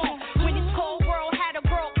me warm. When this cold world had a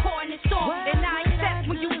girl caught in the storm. And I accept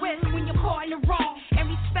when you whisk, when you're caught in the wrong. And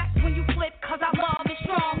respect when you flip, cause our love is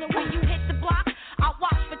strong. And when you hit the block, I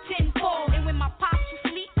watch for tenfold. And when my pops you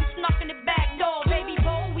sleep, you snuck in the back door. Baby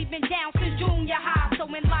boy, we've been down since junior high. So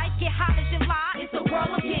when life get hot as July, it's a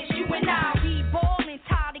world against you and I. We ballin',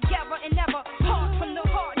 tied together and never part from the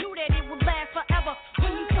heart. Knew that it would last forever.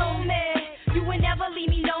 When you told me you would never leave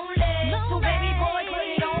me lonely. So baby boy, put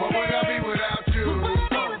it on. What would I be without you?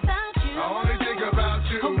 I only think about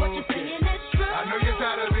you. I know you're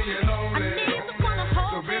tired of being lonely.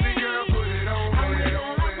 So baby girl, put it on.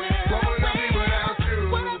 What would I be without you?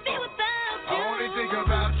 I only think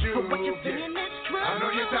about you. I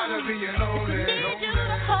know you're tired of being lonely.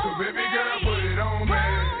 So baby girl, put it on, man.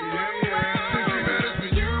 Yeah, yeah. Since you met us, for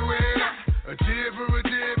you and I, a tear for a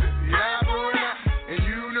tear, baby, eye for an eye. And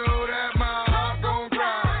you know that my heart gon'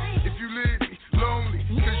 cry if you leave me lonely.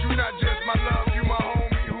 Cause you not just my love, you my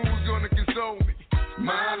homie. Who's gonna console me?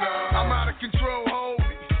 My love, I'm out of control, hold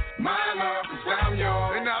me. My love, cause I'm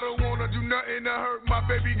yours. And I don't wanna do nothing to hurt my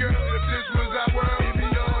baby girl. If this was our world, it'd be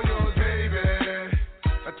all yours, baby.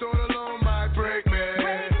 I told her alone might break me.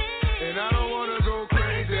 And I don't wanna go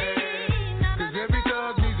crazy. Cause every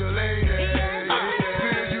thug needs a lady.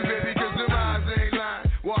 Fear you, baby, cause them eyes ain't lying.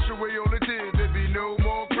 Wash away all the tears, there'd be no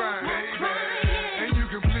more crying, baby. And you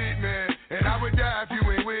complete me. And I would die if you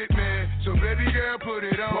ain't with me. So baby girl, put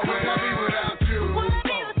it on. What would I be without you?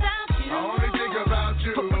 I only think about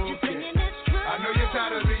you. I know you're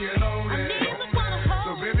tired of being lonely.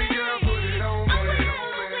 So baby girl, put it on.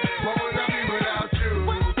 What would I be without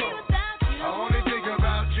you? I only think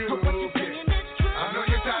about you. I know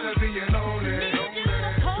you're tired of being lonely.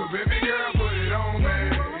 So baby girl, put it on,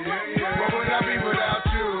 man. Yeah, yeah. What would I be without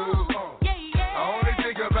you? I only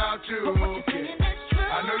think about you.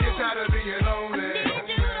 I know you're tired of being lonely.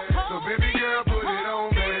 So baby girl, put it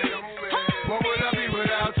on, man. What would I be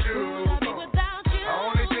without you? I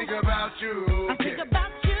only think about you.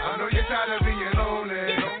 I know you're tired of being lonely.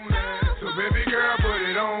 So baby girl, put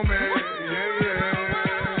it on, man. Yeah, yeah.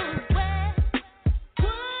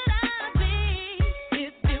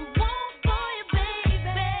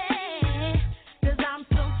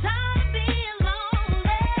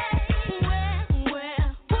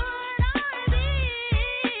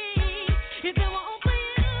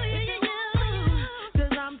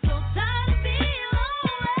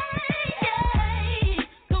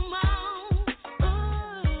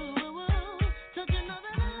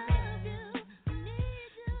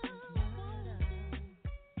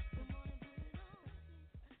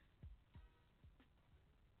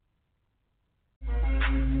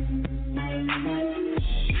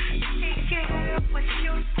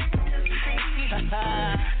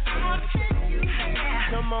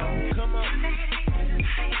 on, come on.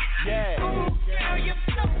 Yeah. Girl, you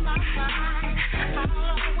blow my mind. I'll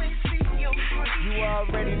always be your friend. You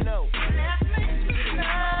already know. That makes me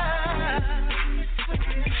love.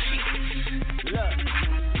 Look,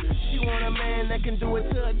 she want a man that can do it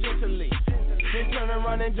to her gently, then turn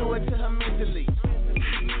around and do it to her mentally.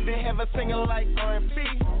 Then have her singing like R&B,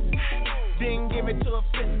 then give it to her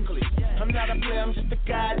physically. I'm not a player, I'm just a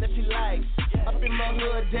guy that she likes. Up in my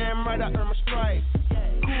hood, damn right, I earn my stripes.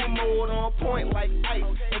 Cool mode on point like ice.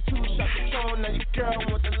 And 2 shots of Patron, now your girl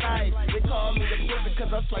with the life. They call me the pussy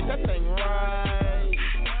cause I slice that thing right.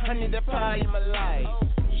 I need that pie in my life.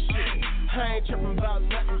 Shit, I ain't tripping about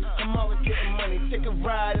nothing. I'm always getting money. Take a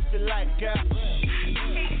ride if you like, girl.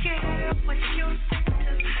 Hey girl, what you think to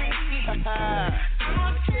see?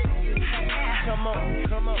 I'll take you there. Come on,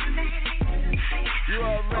 come on. You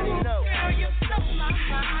already know. Girl, you blow my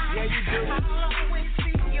mind. Yeah, you do. I'll always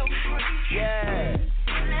be your friend. Yeah.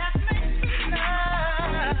 That makes me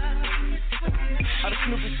love. I'm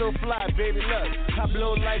Snoopy SoFly, baby, look. I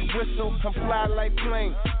blow like whistle, I'm fly like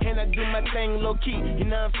plane. And I do my thing low key, you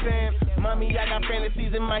know what I'm saying? Mommy, I got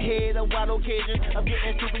fantasies in my head, a wild occasion. I'm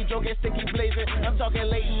getting stupid, joking, sticky blazing. I'm talking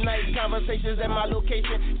late night conversations at my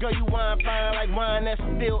location. Girl, you wine fine like wine that's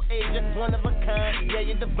still aging. One of a kind, yeah,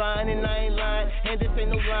 you're divine and I ain't lying. And this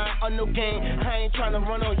ain't no line or no game, I ain't trying to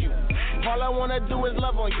run on you. All I wanna do is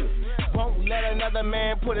love on you. Won't let another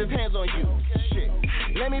man put his hands on you. Shit,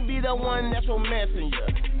 let me be the one that's romancing you.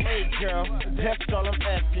 Hey girl, that's all I'm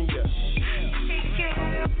asking you. Hey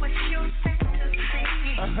girl, what you think to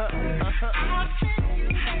see? I'll take you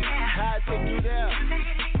there. I'll take you there.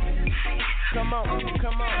 Come on,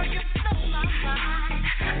 come on. Girl, you blow my mind.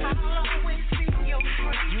 I'll always be your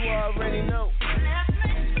friend. You already know. That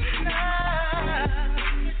makes me love.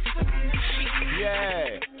 Yeah,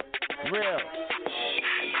 real.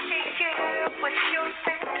 Hey girl, what you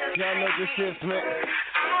think to Y'all know this is, man.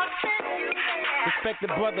 I'll take you there. Respect the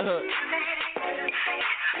brotherhood.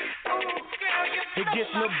 It gets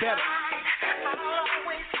no better.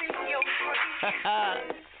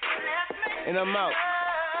 And I'm out.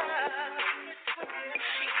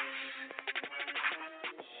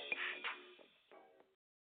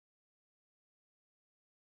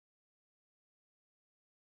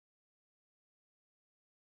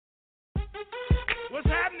 What's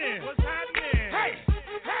happening? What's happening? Hey,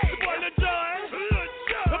 hey, boy, Lil John.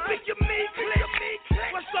 Pick your meat, click.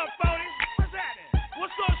 What's up, Phony? What's happening?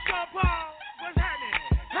 What's up, Sean Paul? What's happening?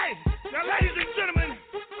 Hey, now, ladies and gentlemen,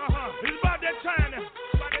 it's about that time.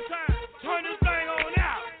 Turn this thing on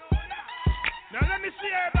out. Now, let me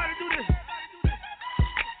see everybody do this.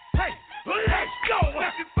 Hey, let's go.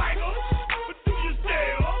 Happy Michael, but do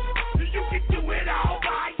yourself. You can do it all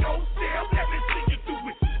by yourself. Let me see you do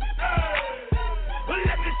it.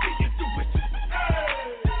 Let me see you do it.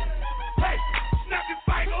 Hey, snap your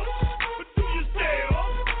fingers, but do yourself.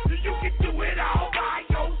 You can do it all by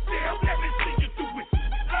yourself. Let me see you do it.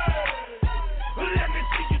 Let me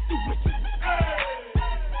see you do it.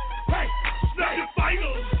 Hey, snap your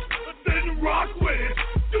fingers, then rock with it.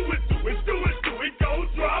 Do it, do it, do it, do it. Go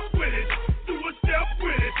drop with it. Do a step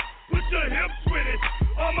with it. Put your hips with it.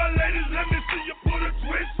 All my ladies, let me see you put a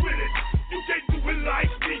twist with it. You can't do it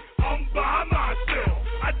like me. I'm by myself.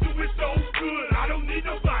 I do it so good, I don't need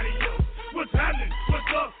nobody else. What's happening? What's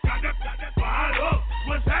up? Got that fired up.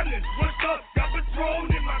 What's happening? What's up? Got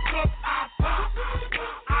Patron in my cup. I pop,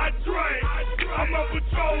 I drink. I'm a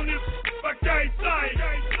Patronist, I can't think.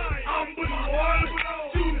 I'm with one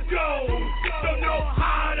to go. Don't know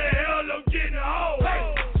how the hell I'm getting home.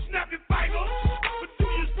 Hey, snap your fingers, but do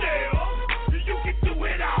yourself. You can do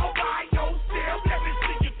it all by yourself. Let me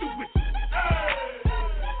see you do it.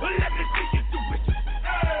 Let me see you do it.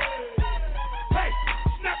 Hey,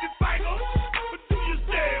 snap your fingers, but do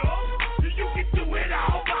yourself. You can do it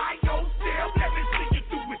all by yourself. Let me see you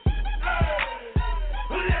do it.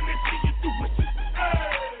 Let me see you do it.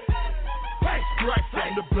 Hey, right from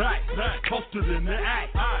the back, posted in the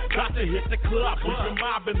act. Got to hit the club, we've been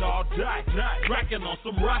mobbing all day. Drinking on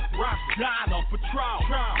some rock, dying on patrol.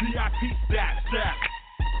 VIP stat.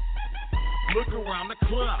 Look around the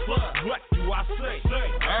club, what do I say?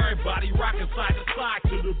 Everybody rocking side to side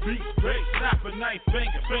to the beat. Snapping nice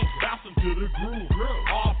fingers, bouncing to the groove.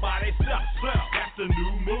 All by themselves, that's the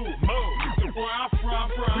new move. Where I'm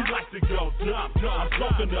from, we like to go dumb. I'm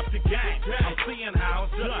soaking up the game, I'm seeing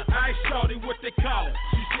how it's done. I ain't shorty what they call it.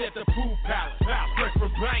 She said the pool palace, straight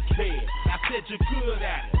from Bankhead. I said you're good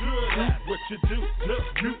at it. What you do,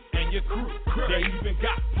 you and your crew. They even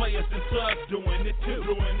got players and subs doing it too.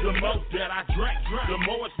 The more that I drink, the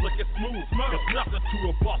more it's looking smooth. There's nothing to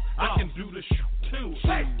a boss, I can do the shoot too.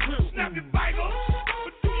 Hey, snap your fingers,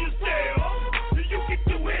 but do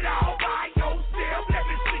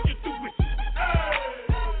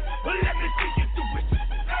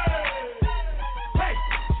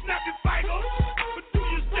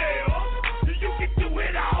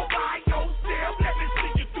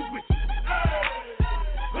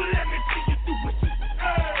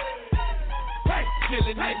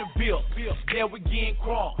yeah, we getting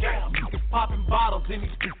crunk. Popping bottles in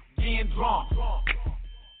these getting drunk.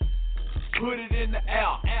 Put it in the air.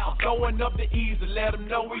 I'm throwing up the ease to let them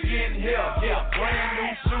know we in here. Yeah, brand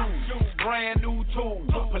new shoes, brand new tools.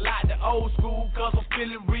 Pull out the old school cause I'm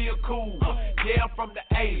feeling real cool. Yeah, I'm from the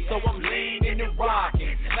A, so I'm leaning and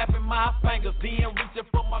rocking. Snapping my fingers, then reaching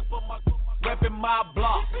for my repping my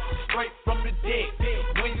block, straight from the dick.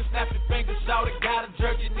 When you snap your fingers, shout it, gotta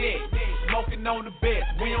jerk your neck. Smoking on the bed,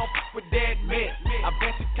 we don't f with that mess. I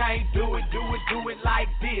bet you can't do it like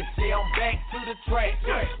this. Yeah, I'm back to the track,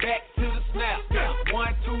 back to the snap. 1,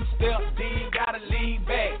 2 step, then gotta lean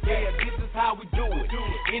back. Yeah, this is how we do it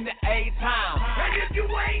in the A time. And if you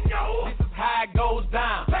ain't know, this is how it goes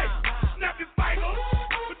down. Hey, snap your fingers,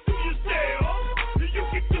 but do yourself. You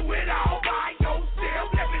can do it all by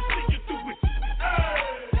yourself. Let me see you do it.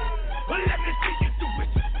 Let me see you do it.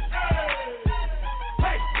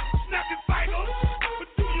 Hey, snap your fingers, but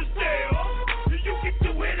do yourself. You can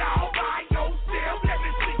do it all by yourself. Let me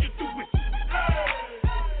see you do it.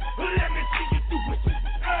 Let me see you do it.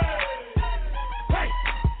 Hey,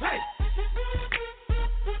 hey.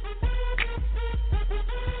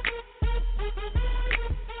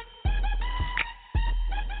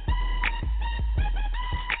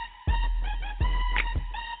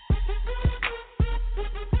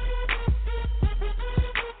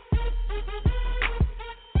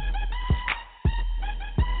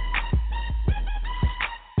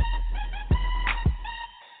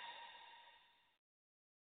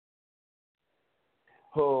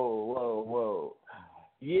 Whoa.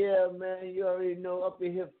 Yeah, man, you already know, up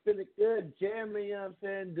in here feeling good, jamming, you know what I'm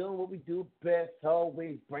saying, doing what we do best,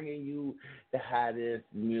 always bringing you the hottest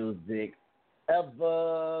music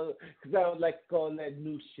ever. Because I don't like to call that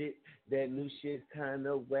new shit. That new shit's kind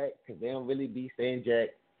of whack because they don't really be saying jack.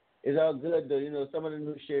 It's all good, though. You know, some of the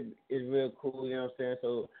new shit is real cool, you know what I'm saying,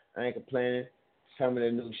 so I ain't complaining. Some of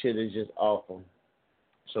the new shit is just awful.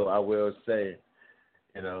 So I will say,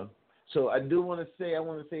 you know. So I want to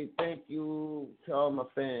say thank you to all my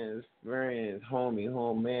fans, friends,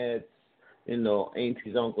 homies, you know,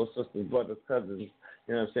 aunties, uncles, sisters, brothers, cousins, you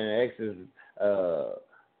know what I'm saying, exes,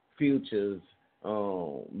 futures,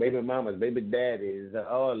 baby mamas, baby daddies,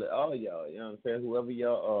 all y'all, you know what I'm saying, whoever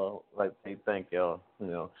y'all are, like, say thank y'all, you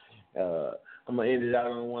know. I'm going to end it out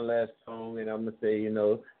on one last song, and I'm going to say, you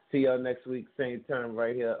know, see y'all next week, same time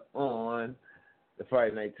right here on the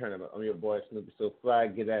Friday Night Tournament. I'm your boy, Snoopy SoFly.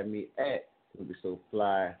 Get at me at Snoopy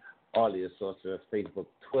SoFly. All your sources, Facebook,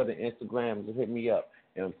 Twitter, Instagram. Just hit me up.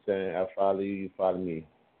 You know what I'm saying? I follow you, you follow me.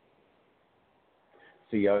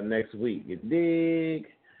 See y'all next week. You dig?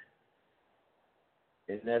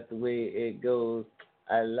 And that's the way it goes.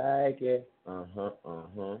 I like it. How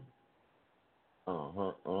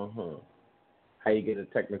you get a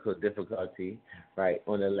technical difficulty, right,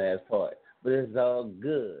 on the last part. But it's all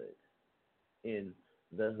good in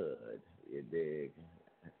the hood, you dig?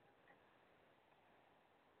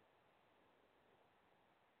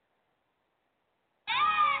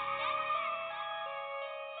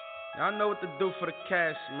 Y'all know what to do for the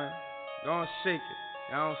cash, man. Y'all don't shake it.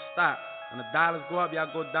 Y'all don't stop. When the dollars go up,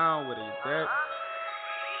 y'all go down with it, you dig?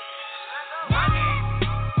 Money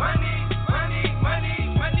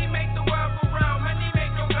make the world go round. Money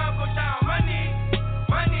make your girl go down. Money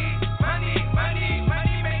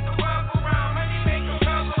make the world go round. Money make your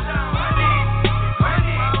girl go down.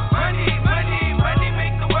 Money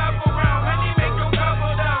make the world go round. Money make your girl go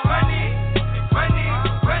down.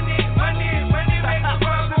 Money make the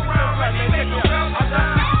world go round. Money make your girl go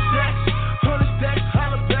down. 100 stacks,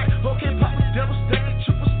 holla back. Okay, pop a double stack,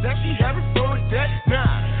 triple stack. She having fun with that.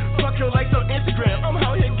 Nah, fuck your likes on Instagram. I'm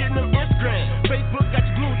out here getting them Instagram. Facebook got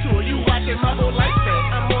you glued to it. You watching my whole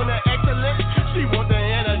lifespan. I'm on the excellence. She want the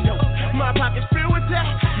antidote. My pockets filled with that.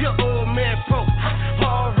 Your old man folk.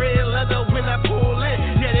 All red leather when I pull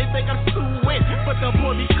in. Yeah, they think I'm too wet, but the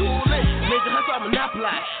boy be coolin'. Major hustle, I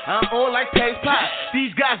monopolize. I'm on like Pay's Pie.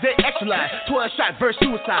 These guys, they extra life. 12 shot versus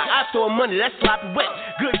suicide. I throw money, that's sloppy wet.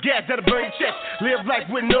 Good gas that'll burn your chest. Live life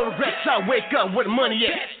with no regrets. I wake up where the money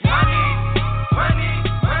at.